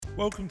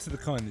Welcome to the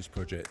Kindness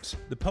Project,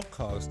 the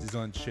podcast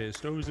designed to share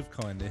stories of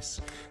kindness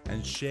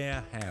and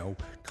share how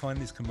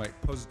kindness can make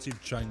positive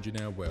change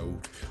in our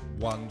world,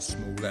 one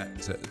small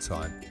act at a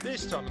time.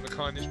 This time on the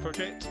Kindness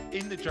Project,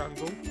 In the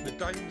Jungle, the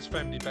Daems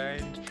family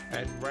band,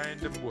 and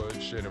Random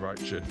Words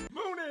Generation.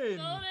 Morning!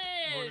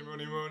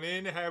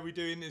 Morning. How are we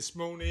doing this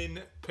morning,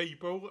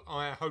 people?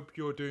 I hope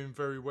you're doing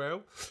very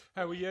well.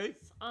 How are you?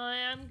 I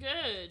am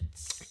good.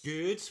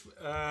 Good.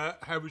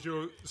 How was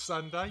your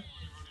Sunday?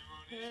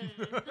 We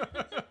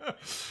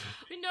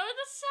know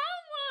the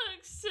sound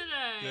works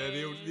today. Yeah,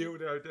 the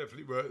audio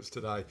definitely works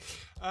today.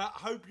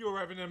 Hope you're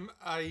having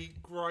a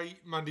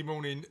great Monday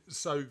morning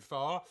so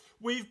far.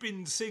 We've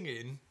been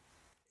singing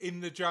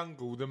In the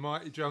Jungle, the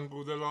Mighty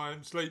Jungle, the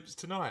Lion Sleeps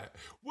Tonight,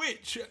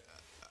 which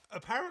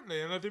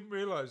apparently, and I didn't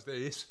realise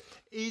this,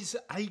 is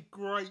a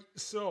great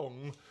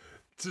song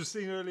to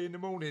sing early in the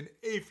morning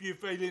if you're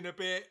feeling a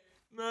bit...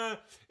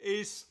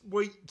 it's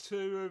week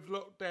 2 of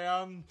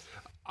lockdown.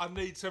 I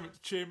need something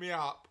to cheer me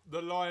up. The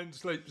Lion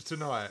Sleeps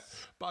Tonight.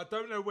 But I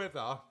don't know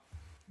whether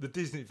the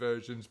Disney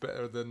version's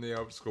better than the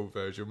old school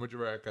version. What do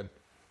you reckon?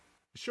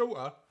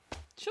 Shorter?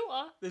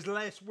 There's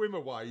less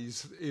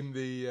Wimmerways in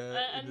the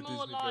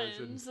more Disney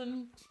lions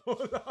version.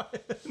 More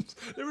lions.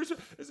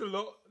 There's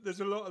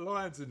a lot of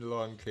lions in the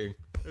Lion King.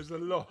 There's a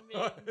lot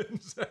of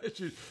lions as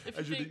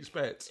you'd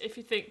expect. If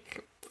you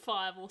think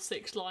 5 or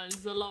 6 lions,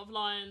 there's a lot of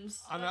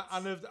lions.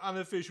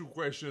 Unofficial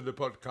question of the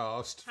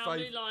podcast. How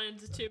many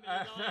lions are too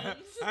many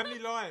lions? How many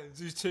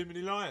lions is too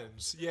many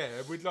lions? Yeah,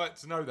 we'd like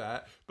to know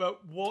that.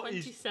 But what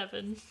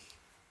 27.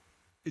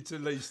 It's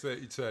at least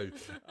 32.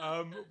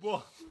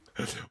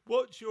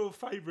 What's your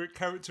favourite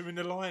character in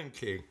The Lion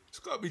King? It's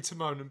got to be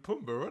Timon and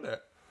Pumbaa, isn't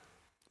it?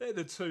 They're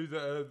the two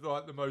that are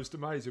like the most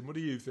amazing. What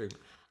do you think?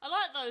 I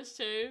like those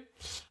two,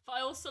 but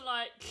I also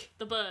like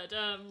the bird,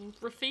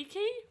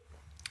 Rafiki.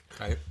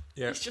 Okay,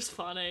 yeah. It's just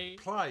funny.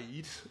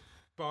 Played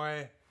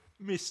by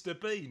Mr.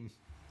 Bean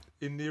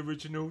in the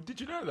original. Did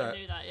you know that? I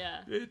knew that, yeah.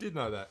 You did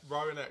know that.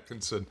 Rowan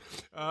Atkinson.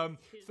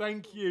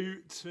 Thank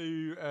you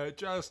to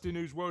Justin,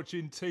 who's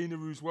watching, Tina,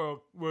 who's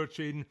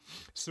watching,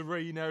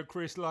 Serena,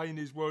 Chris Lane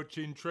is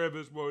watching,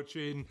 Trevor's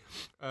watching,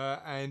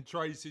 and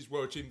Tracy's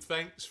watching.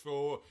 Thanks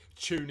for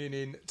tuning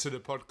in to the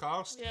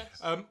podcast.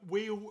 Yes.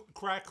 We'll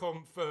crack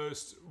on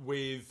first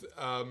with...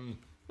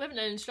 We haven't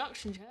done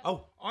instructions yet.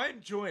 Oh,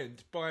 I'm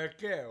joined by a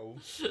girl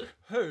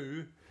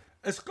who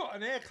has got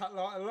an haircut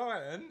like a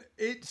lion.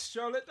 It's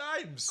Charlotte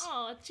Daems.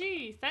 Oh,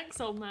 gee,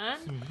 thanks, old man.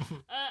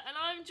 And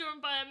I'm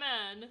joined by a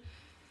man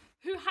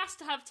who has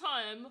to have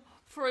time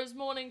for his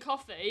morning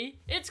coffee.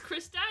 It's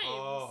Chris Daems.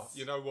 Oh,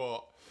 you know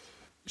what?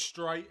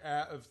 Straight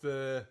out of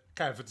the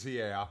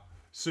cavity air,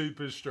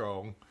 super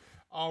strong.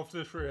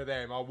 After 3 of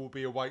them, I will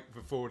be awake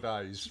for 4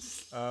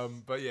 days.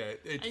 But yeah,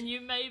 and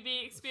you may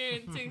be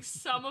experiencing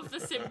some of the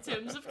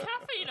symptoms of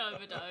caffeine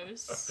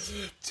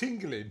overdose.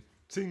 Tingling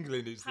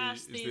is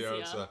the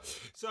answer.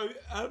 So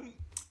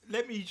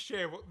let me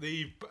share what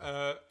the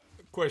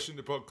question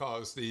of the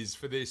podcast is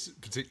for this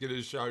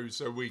particular show,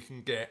 so we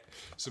can get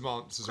some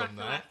answers on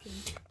that.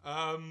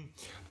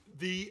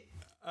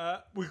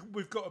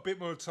 We've got a bit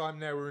more time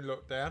now. We're in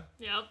lockdown.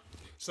 Yep.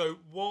 So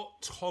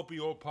what hobby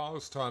or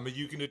pastime are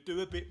you going to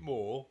do a bit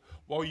more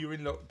while you're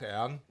in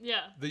lockdown? Yeah.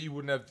 That you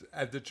wouldn't have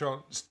had the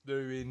chance to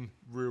do in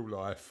real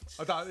life?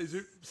 Is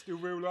it still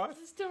real life? Is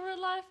it still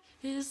real life?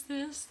 Is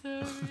this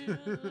the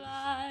real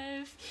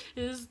life?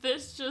 Is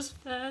this just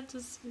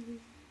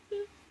fantasy?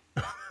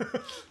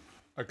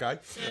 Okay.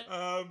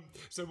 Yeah.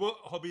 So what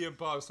hobby and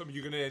pastime are you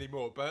going to do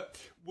anymore? But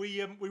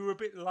we were a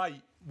bit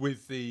late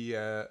with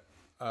the...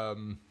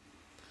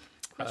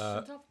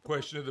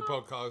 question of the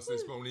podcast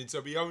this morning,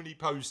 so we only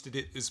posted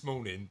it this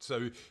morning, so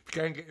if you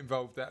can get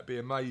involved, that'd be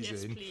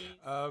amazing. Yes,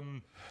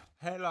 please.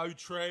 Hello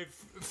Trev,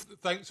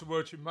 thanks for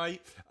watching,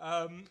 mate.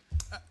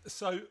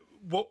 So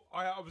what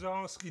I was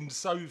asking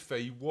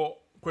Sophie what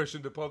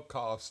question of the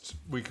podcast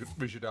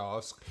we should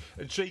ask,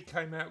 and she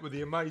came out with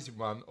the amazing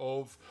one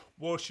of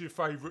what's your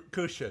favourite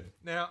cushion.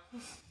 Now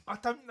I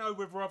don't know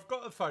whether I've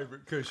got a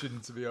favourite cushion,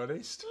 to be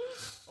honest,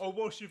 or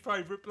what's your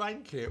favourite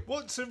blanket.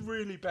 What's a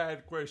really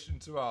bad question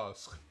to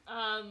ask?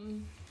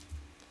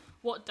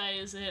 What day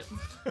is it?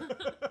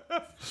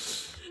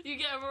 You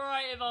get a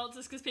variety of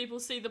answers because people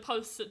see the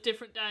posts at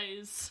different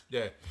days.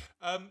 Yeah,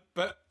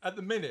 but at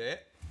the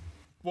minute,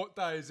 what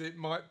day is it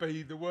might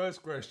be the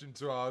worst question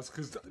to ask,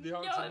 because the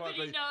answer might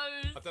be... Nobody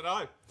knows. I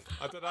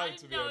don't know,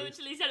 to be honest.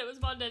 Until he said it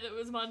was Monday that it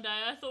was Monday.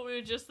 I thought we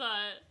were just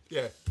like...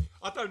 Yeah.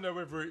 I don't know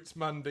whether it's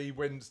Monday,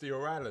 Wednesday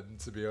or Alan,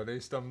 to be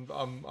honest. I'm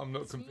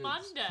not convinced.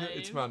 Monday.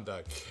 It's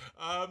Monday.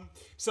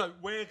 So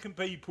where can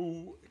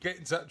people get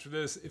in touch with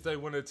us if they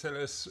want to tell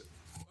us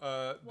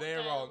their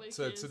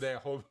answer to their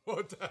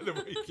what day of the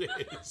week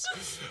is?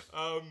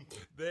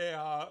 Their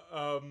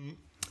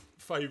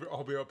favourite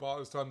hobby or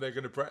pastime they're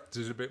going to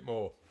practice a bit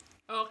more.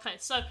 Okay,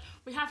 so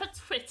we have a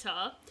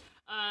Twitter.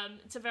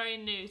 It's a very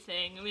new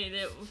thing. I mean,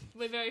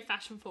 we're very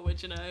fashion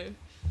forward, you know.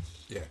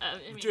 Yeah. I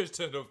We mean- just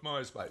turned off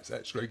MySpace,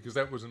 actually, because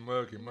that wasn't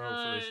working well for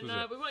us, was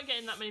No, it? we weren't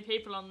getting that many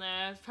people on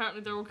there.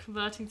 Apparently, they're all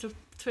converting to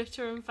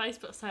Twitter and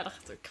Facebook, so like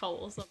it's a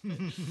cult or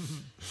something.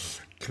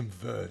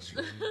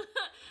 Converging.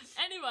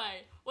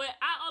 Anyway, we're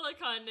at Ola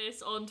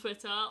Kindness on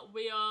Twitter.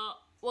 We are,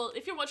 well,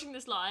 if you're watching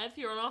this live,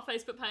 you're on our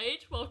Facebook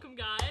page. Welcome,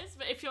 guys.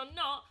 But if you're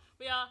not,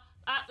 we are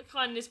at The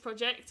Kindness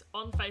Project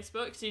on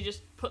Facebook. So you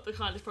just put The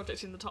Kindness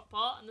Project in the top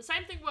part. And the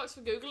same thing works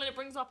for Google, and it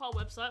brings up our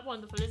website.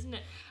 Wonderful, isn't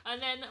it?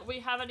 And then we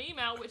have an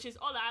email, which is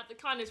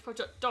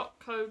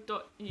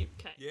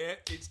ola@thekindnessproject.co.uk. Yeah,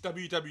 it's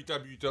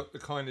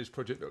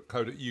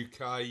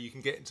www.thekindnessproject.co.uk. You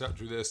can get in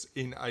touch with us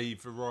in a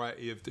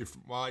variety of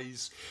different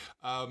ways.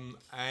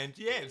 And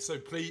yeah, so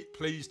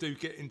please do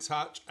get in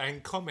touch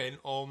and comment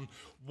on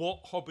what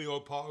hobby or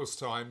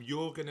pastime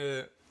you're going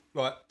to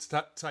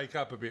take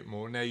up a bit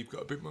more now you've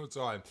got a bit more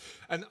time.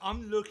 And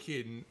I'm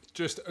looking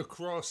just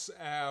across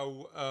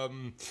our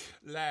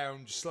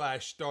lounge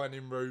 /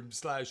 dining room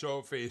 /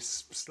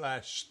 office /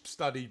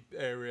 study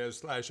area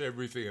 /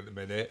 everything at the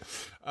minute.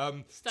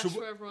 That's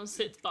where everyone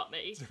sits but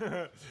me.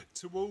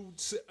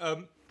 Towards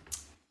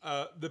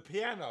the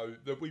piano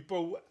that we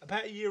bought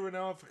about a year and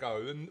a half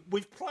ago, and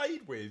we've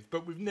played with,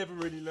 but we've never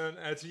really learned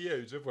how to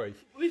use, have we?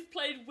 We've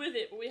played with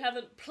it, but we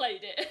haven't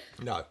played it.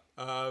 No.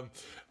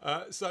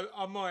 So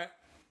I might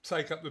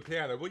take up the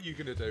piano. What are you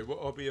going to do? What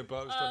hobby and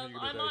pastime are you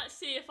going I to do? might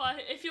see if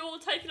you're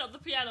taking up the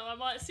piano, I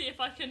might see if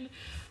I can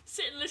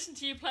sit and listen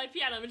to you play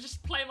piano and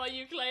just play my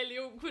ukulele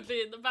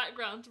awkwardly in the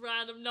background to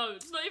random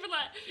notes. Not even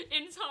like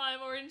in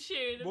time or in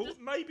tune. Well,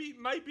 maybe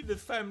the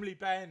family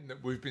band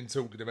that we've been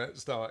talking about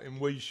starting,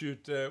 we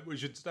should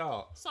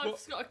start.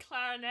 Sophie's got a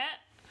clarinet.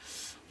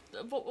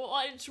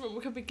 What instrument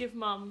could we give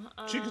Mum?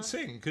 She could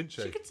sing, couldn't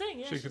she? She could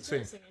sing, yeah. She could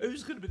sing.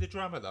 Who's going to be the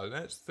drummer, though?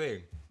 That's the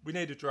thing. We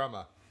need a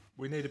drummer.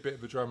 We need a bit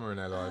of a drummer in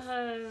our life.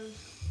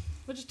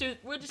 We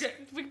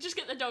can just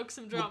get the dog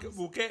some drums.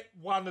 We'll get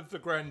one of the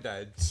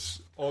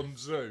granddads on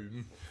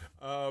Zoom,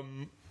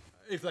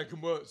 if they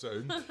can work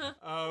Zoom,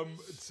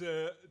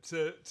 to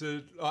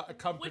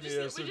accompany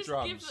us with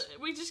drums.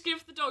 We just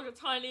give the dog a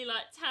tiny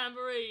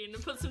tambourine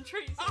and put some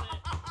treats on it.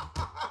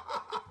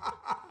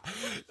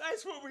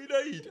 That's what we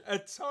need. A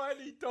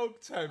tiny dog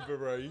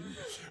tambourine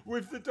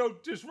with the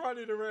dog just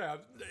running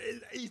around.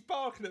 He's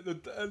barking at the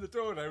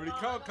door now, and he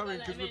can't come in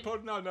because we're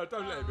don't let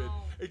him in.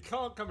 He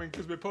can't come in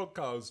because we're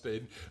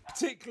podcasting.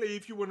 Particularly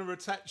if you want to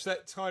attach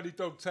that tiny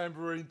dog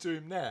tambourine to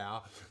him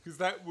now, because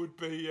that would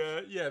be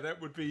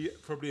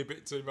probably a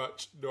bit too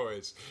much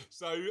noise.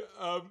 So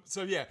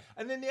yeah.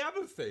 And then the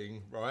other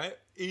thing, right,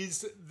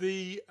 is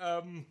the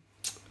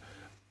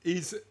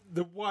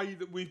way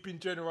that we've been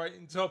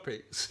generating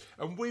topics.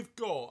 And we've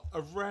got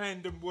a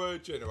random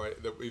word generator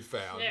that we've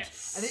found.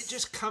 Yes. And it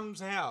just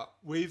comes out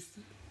with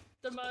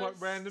quite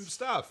random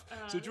stuff.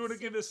 So do you want to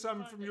give us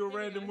some from your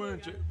random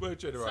word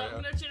generator? So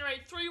I'm going to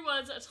generate 3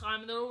 words at a time,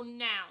 and they're all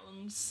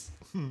nouns.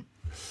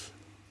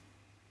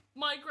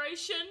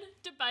 Migration,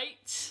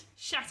 debate,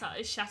 shatter.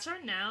 Is shatter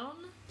a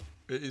noun?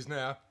 It is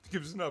now.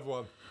 Give us another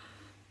one.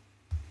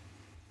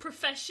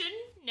 Profession,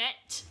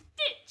 net,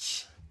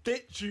 ditch.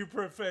 Ditch your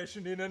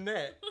profession in a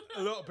net.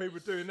 A lot of people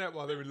doing that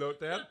while they're in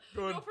lockdown.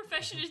 Go on. Your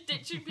profession is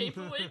ditching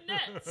people with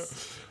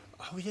nets.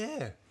 Oh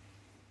yeah.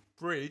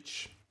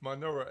 Bridge,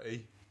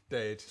 minority,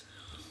 dead.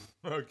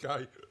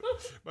 Okay.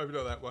 Maybe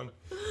not that one.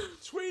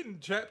 Twin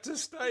chapter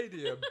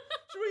stadium.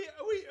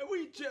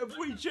 Have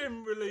we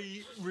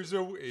generally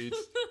resorted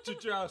to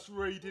just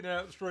reading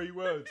out 3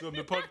 words on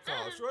the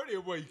podcast? We're only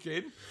a week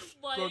in.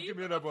 Go on, give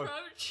me another one.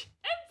 Approach,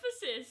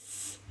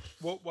 emphasis.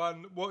 What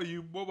one are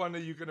you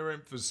going to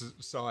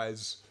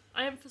emphasise?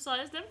 I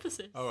emphasised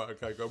emphasis. All right,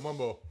 okay, go on. One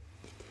more.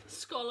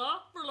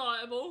 Scholar,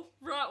 reliable,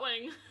 right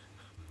wing.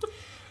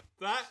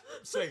 That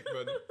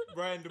segment,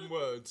 random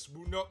words,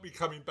 will not be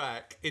coming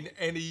back in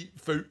any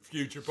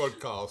future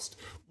podcast.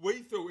 We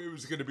thought it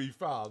was going to be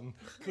fun.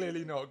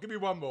 Clearly not. Give me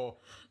one more.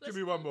 Give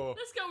me one more.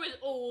 Let's go with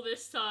all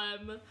this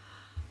time.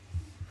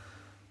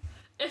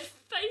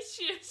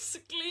 Effacious,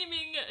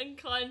 gleaming and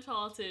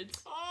kind-hearted.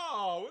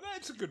 Oh, well,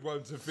 that's a good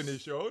one to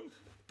finish on.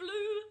 Blue,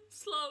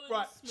 slow and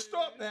Right, smooth.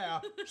 stop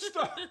now.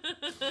 Stop.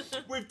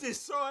 We've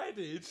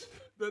decided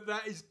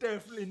that is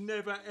definitely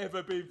never,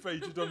 ever been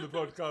featured on the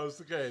podcast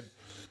again.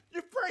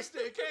 You've pressed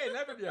it again,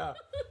 haven't you? Have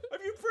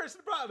you pressed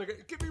the button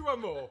again? Give me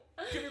one more.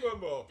 Give me one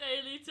more.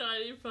 Daily,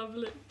 tiny,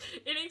 public.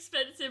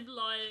 Inexpensive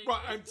lying.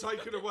 Right, and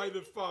taken away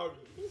the phone.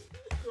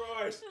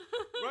 Christ.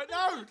 Right,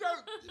 no,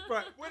 don't.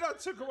 Right, when I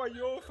took away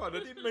your phone, I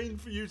didn't mean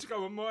for you to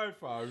go on my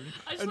phone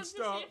I just and wanted to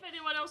see if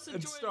anyone else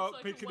enjoyed it so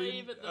I could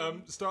wave at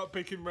them. start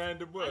picking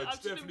random words.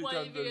 I've just been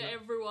waving at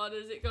everyone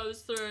as it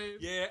goes through.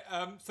 Yeah,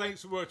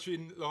 thanks for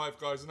watching live,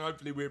 guys, and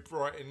hopefully we're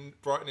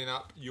brightening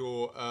up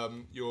your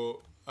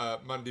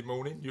Monday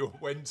morning, your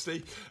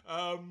Wednesday.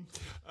 Can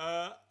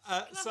I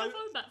have my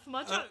phone back for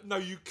my joke? No,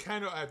 you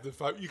cannot have the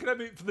phone. You can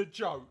have it for the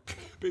joke,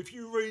 but if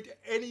you read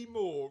any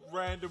more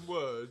random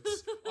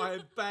words, I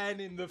am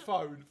banning the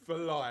phone for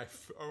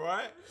life. All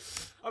right?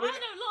 I know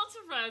lots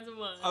of random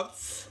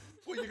words.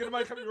 Well, you're going to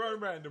make up your own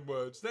random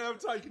words. Now I've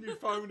taken your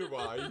phone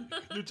away,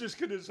 you're just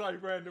going to say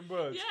random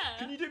words. Yeah.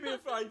 Can you do me a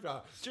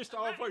favour? Just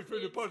halfway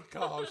through the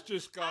podcast,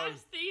 just go...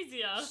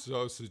 Anesthesia.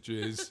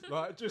 Sausages.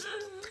 Like, just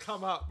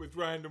come up with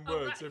random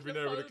words every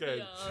now and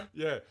again.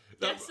 Yeah.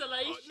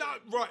 Desolation. No,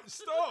 right,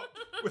 stop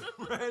with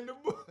random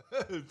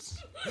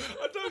words.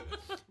 I don't...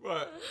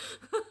 Right.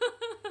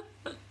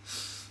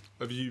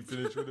 Have you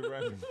finished with a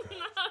random word?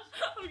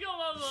 I've got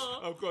one more.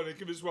 Oh, go on,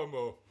 give us one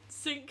more.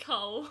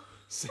 Sinkhole.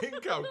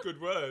 Sinkhole, good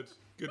word.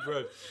 Good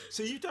word.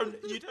 So you don't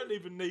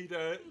even need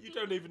a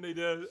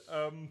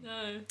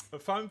No. a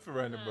phone for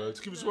random words.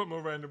 Give us one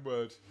more random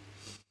word.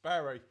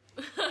 Barry.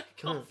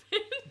 Coffin.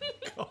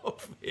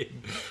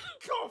 Coffin.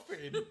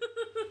 Coffin.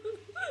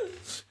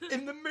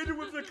 In the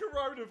middle of the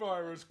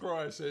coronavirus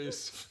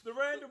crisis, the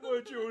random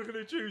word you're going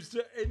to choose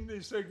to end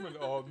this segment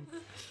on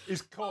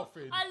is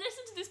coffin. I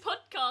listened to this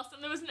podcast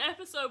and there was an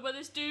episode where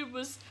this dude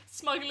was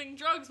smuggling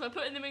drugs by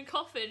putting them in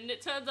coffin, and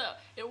it turns out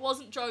it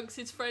wasn't drugs,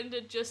 his friend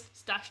had just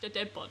stashed a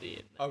dead body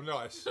in there. Oh,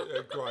 nice.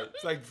 Yeah, great.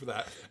 Thank you for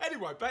that.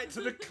 Anyway, back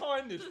to the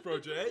Kindness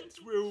Project.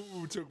 We'll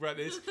talk about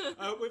this.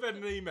 We've had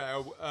an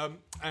email,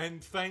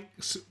 and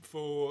thanks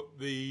to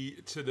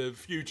the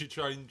Future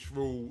Change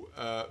Rule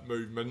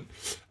movement.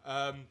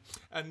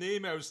 And the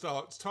email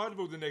starts, tired of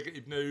all the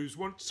negative news,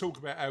 want to talk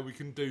about how we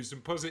can do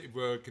some positive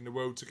work in the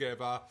world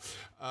together.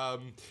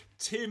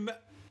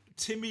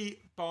 Timmy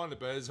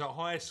Barnabas, a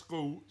high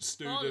school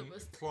student,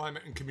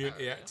 climate and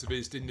community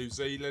activist in New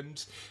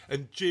Zealand,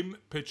 and Jim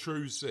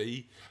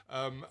Petrucci,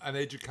 an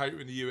educator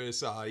in the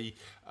USA,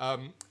 are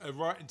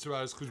writing to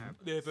us because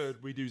they've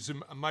heard we do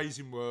some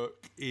amazing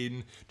work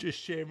in just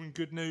sharing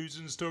good news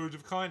and stories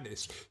of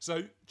kindness.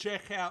 So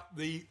check out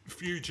the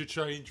Future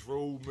Change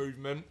Rule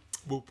movement.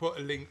 We'll put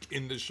a link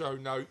in the show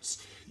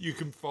notes. You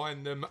can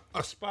find them,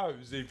 I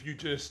suppose, if you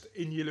just,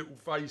 in your little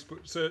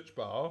Facebook search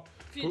bar,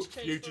 put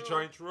Future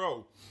Change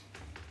Rule.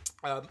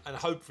 And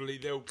hopefully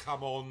they'll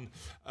come on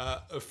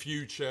a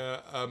future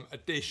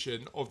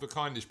edition of the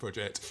Kindness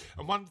Project.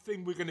 And one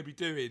thing we're going to be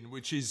doing,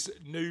 which is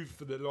new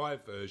for the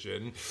live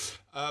version,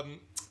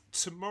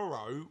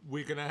 tomorrow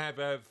we're going to have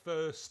our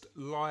first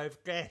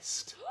live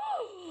guest.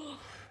 Who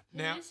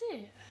is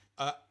it?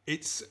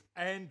 It's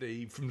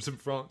Andy from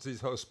St Francis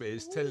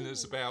Hospice telling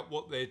us about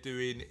what they're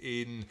doing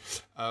in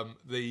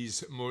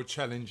these more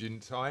challenging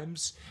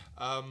times.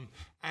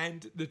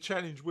 And the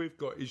challenge we've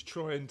got is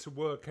trying to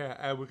work out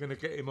how we're going to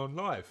get him on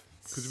live,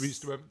 because we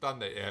still haven't done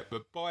that yet.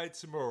 But by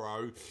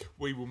tomorrow,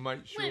 we will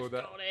make sure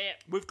that...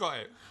 We've got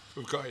it.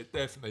 We've got it,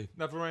 definitely.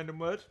 Another random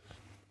word?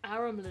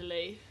 Arum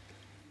lily.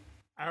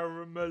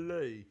 Arum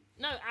lily.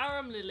 No,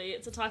 arum lily.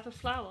 It's a type of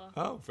flower.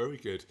 Oh, very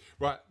good.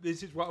 Right,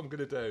 this is what I'm going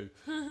to do.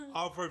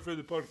 Halfway through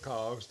the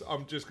podcast,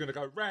 I'm just going to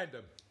go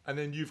random, and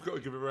then you've got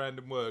to give a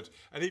random word.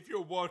 And if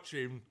you're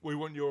watching, we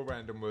want your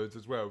random words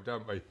as well,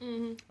 don't we?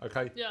 Mm-hmm.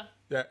 Okay? Yeah.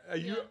 Yeah.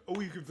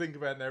 All you can think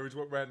about now is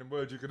what random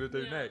word you're going to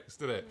do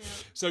next, isn't it? Yeah.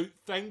 So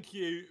thank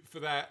you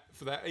for that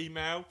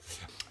email.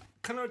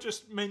 Can I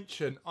just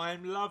mention, I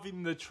am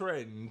loving the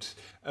trend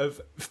of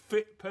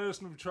fit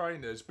personal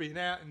trainers being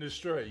out in the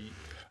street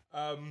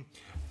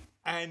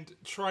and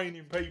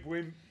training people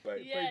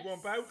people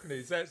on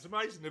balconies. That's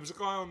amazing. There was a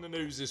guy on the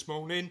news this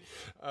morning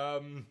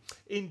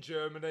in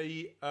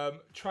Germany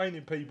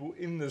training people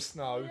in the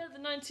snow. Yeah,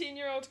 the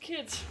 19-year-old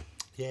kid.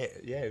 Yeah,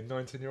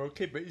 19-year-old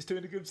kid, but he's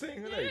doing a good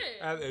thing, isn't he?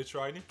 Out there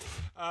training.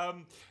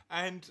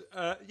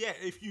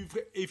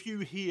 If you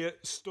hear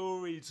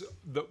stories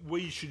that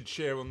we should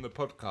share on the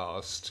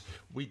podcast,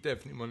 we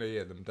definitely want to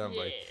hear them, don't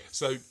we?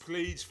 So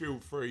please feel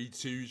free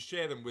to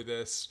share them with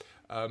us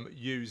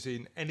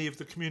using any of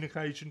the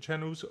communication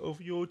channels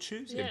of your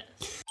choosing.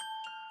 Yes.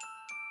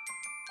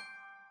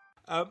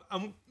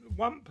 And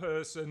one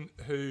person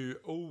who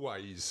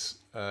always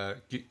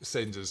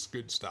sends us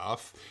good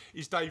stuff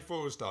is Dave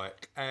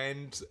Forsdyke,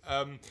 and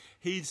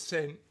he's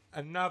sent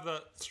another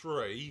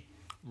 3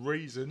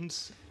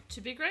 reasons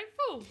to be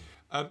grateful.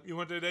 You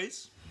want to do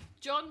these?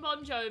 John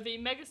Bon Jovi,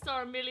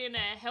 megastar and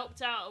millionaire,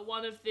 helped out at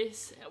one of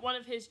his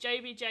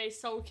JBJ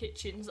Soul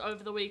Kitchens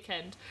over the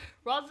weekend.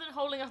 Rather than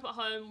holding up at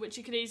home, which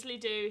he could easily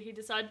do, he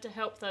decided to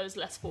help those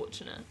less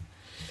fortunate.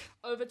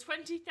 Over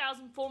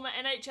 20,000 former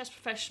NHS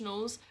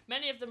professionals,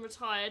 many of them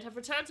retired, have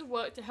returned to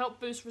work to help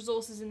boost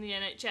resources in the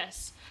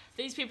NHS.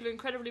 These people are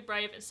incredibly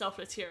brave and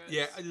selfless heroes.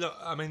 Yeah, look,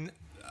 I mean,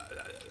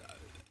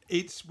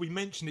 we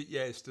mentioned it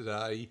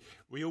yesterday.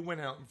 We all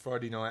went out on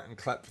Friday night and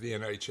clapped for the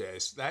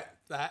NHS.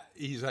 That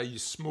is a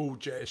small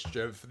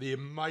gesture for the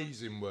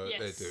amazing work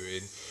they're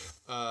doing.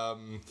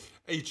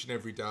 Each and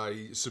every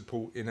day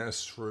supporting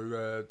us through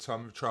a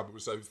time of trouble.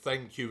 So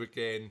thank you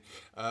again.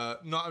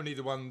 Not only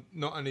the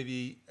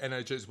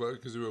NHS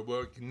workers who are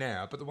working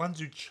now, but the ones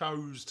who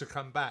chose to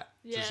come back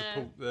to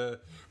support the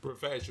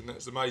profession.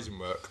 That's amazing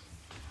work.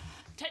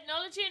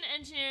 Technology and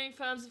engineering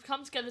firms have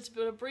come together to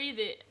build a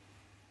breathing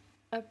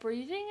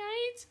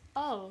aid?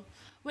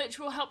 which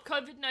will help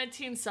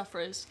COVID-19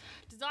 sufferers.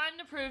 Designed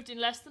and approved in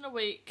less than a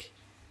week,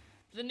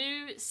 The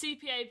new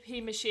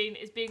CPAP machine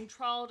is being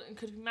trialled and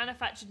could be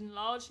manufactured in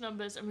large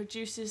numbers and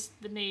reduces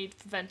the need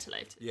for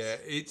ventilators. Yeah,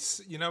 it's,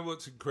 you know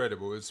what's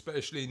incredible,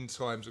 especially in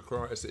times of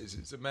crisis,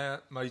 it's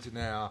amazing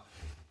how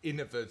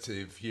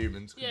innovative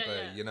humans can be,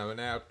 Yeah. you know, and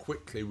how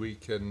quickly we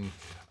can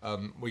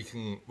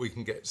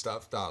get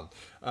stuff done.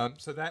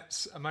 So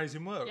that's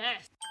amazing work.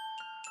 Yes.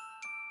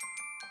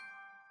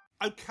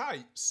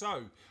 Okay,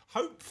 so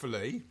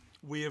hopefully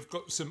we have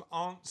got some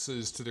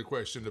answers to the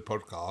question of the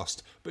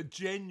podcast, but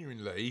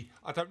genuinely,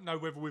 I don't know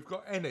whether we've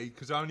got any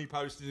because I only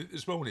posted it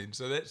this morning.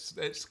 So let's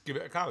give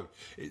it a go.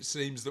 It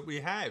seems that we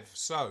have.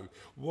 So,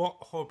 what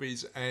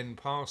hobbies and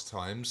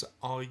pastimes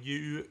are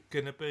you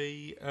gonna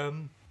be?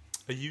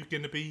 Are you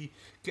gonna be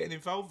getting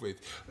involved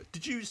with?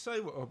 Did you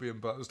say what hobby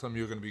and pastime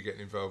you're gonna be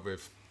getting involved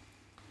with?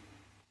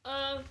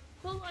 Well,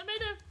 I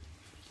made a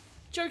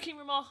joking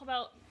remark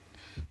about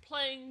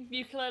playing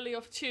ukulele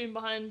off tune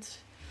behind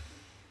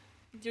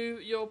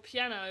your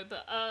piano,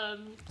 but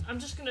I'm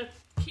just gonna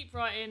keep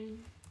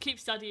writing, keep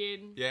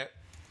studying, Yeah.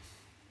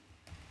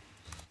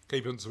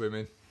 Keep on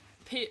swimming.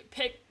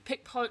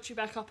 pick poetry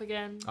back up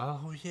again.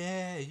 Oh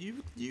yeah,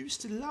 you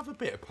used to love a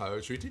bit of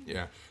poetry, didn't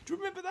you? Do you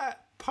remember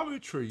that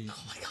poetry?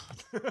 Oh my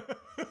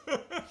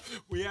god.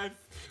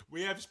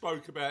 we have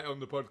spoke about it on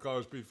the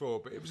podcast before,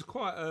 but it was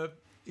quite a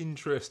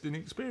interesting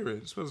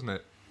experience, wasn't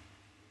it?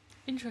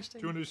 Interesting.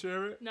 Do you want to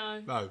share it?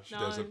 No. No, she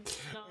doesn't.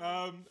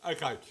 No.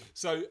 Okay,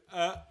 so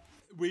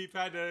we've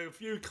had a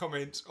few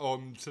comments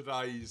on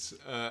today's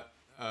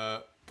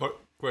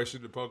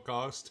question of the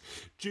podcast.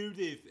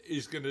 Judith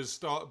is going to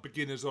start a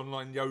beginner's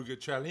online yoga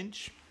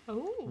challenge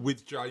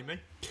with Jamie.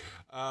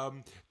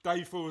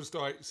 Dave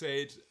Forsdyke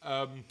said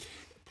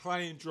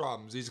playing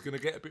drums. He's going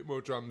to get a bit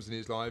more drums in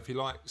his life. He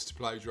likes to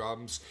play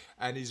drums,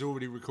 and he's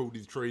already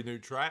recorded 3 new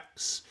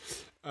tracks.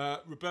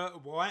 Roberta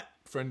White,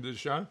 friend of the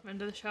show.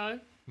 End of the show.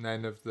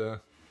 Name of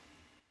the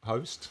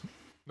host.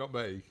 Not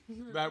me.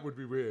 That would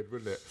be weird,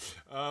 wouldn't it?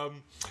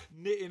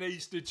 Knitting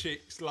Easter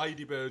chicks,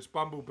 ladybirds,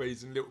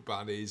 bumblebees and little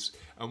bunnies.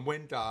 And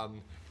when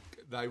done,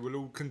 they will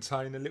all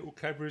contain a little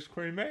Cadbury's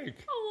cream egg.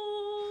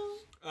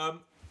 Aww.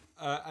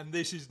 And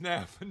this is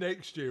now for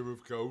next year,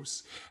 of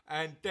course.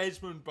 And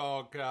Desmond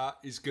Barker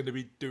is going to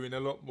be doing a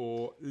lot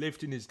more,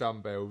 lifting his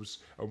dumbbells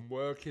and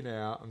working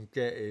out and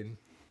getting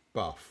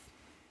buff.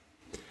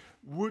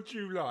 Would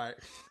you like,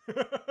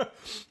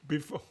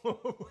 before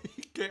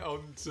we get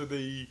on to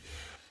the...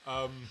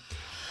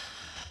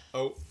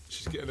 oh,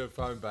 she's getting her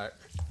phone back.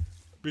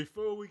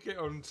 Before we get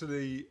on to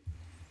the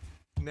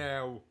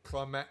now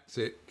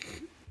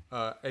climactic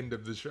end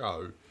of the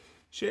show,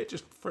 share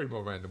just 3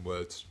 more random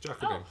words.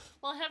 Chuck it in.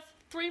 Well, I have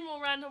 3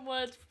 more random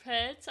words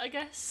prepared, I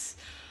guess.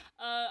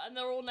 And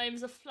they're all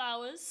names of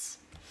flowers.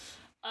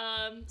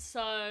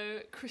 So,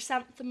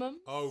 chrysanthemum,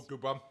 Oh,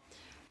 good one.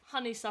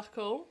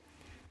 honeysuckle,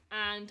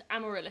 and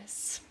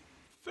amaryllis.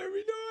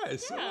 Very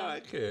nice. Yeah.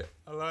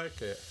 I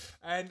like it.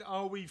 And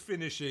are we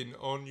finishing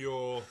on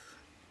your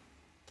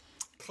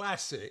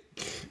classic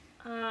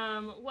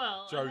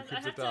Well, joke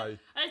of the day?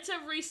 I had to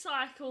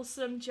recycle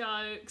some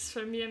jokes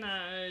from,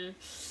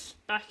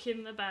 back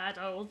in the bad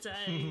old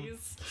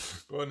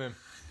days. Go on then.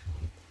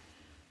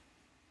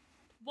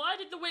 Why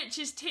did the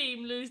Witches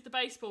team lose the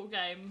baseball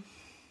game?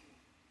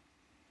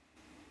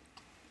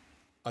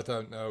 I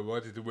don't know.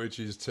 Why did the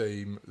Witches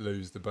team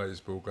lose the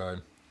baseball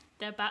game?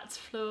 Their bats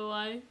flew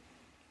away.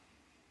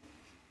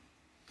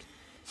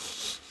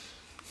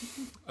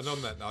 And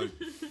on that note,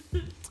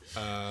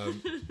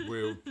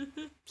 we'll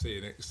see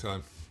you next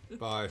time.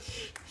 Bye.